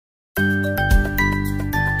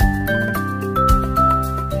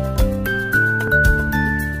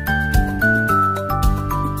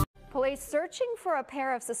searching for a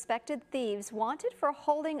pair of suspected thieves wanted for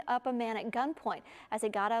holding up a man at gunpoint as he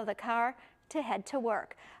got out of the car to head to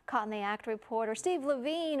work. Caught in the Act reporter Steve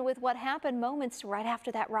Levine with what happened moments right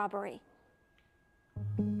after that robbery.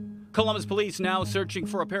 Columbus police now searching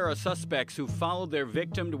for a pair of suspects who followed their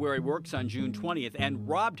victim to where he works on June 20th and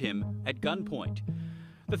robbed him at gunpoint.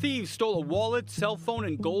 The thieves stole a wallet, cell phone,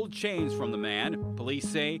 and gold chains from the man. Police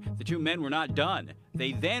say the two men were not done.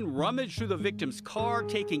 They then rummaged through the victim's car,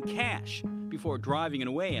 taking cash, before driving it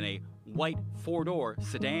away in a white four-door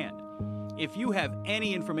sedan. If you have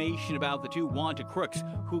any information about the two wanted crooks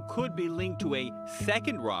who could be linked to a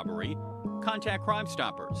second robbery, contact Crime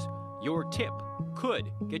Stoppers. Your tip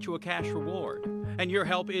could get you a cash reward. And your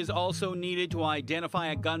help is also needed to identify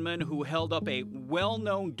a gunman who held up a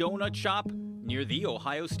well-known donut shop near The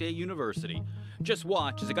Ohio State University. Just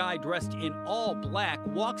watch as a guy dressed in all black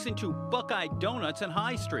walks into Buckeye Donuts on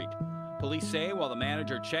High Street. Police say while the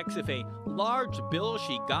manager checks if a large bill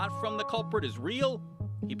she got from the culprit is real,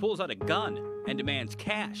 he pulls out a gun and demands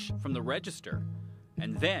cash from the register,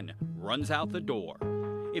 and then runs out the door.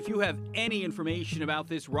 If you have any information about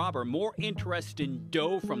this robber more interested in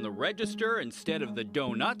dough from the register instead of the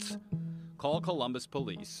donuts, call Columbus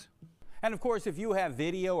Police. And of course, if you have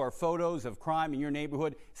video or photos of crime in your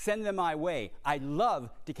neighborhood, send them my way. I'd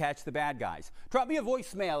love to catch the bad guys. Drop me a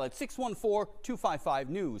voicemail at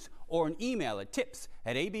 614-255-NEWS or an email at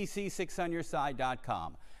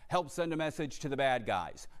tips@abc6onyourside.com. Help send a message to the bad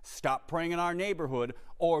guys. Stop preying in our neighborhood,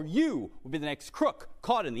 or you will be the next crook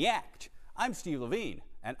caught in the act. I'm Steve Levine,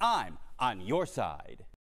 and I'm on your side.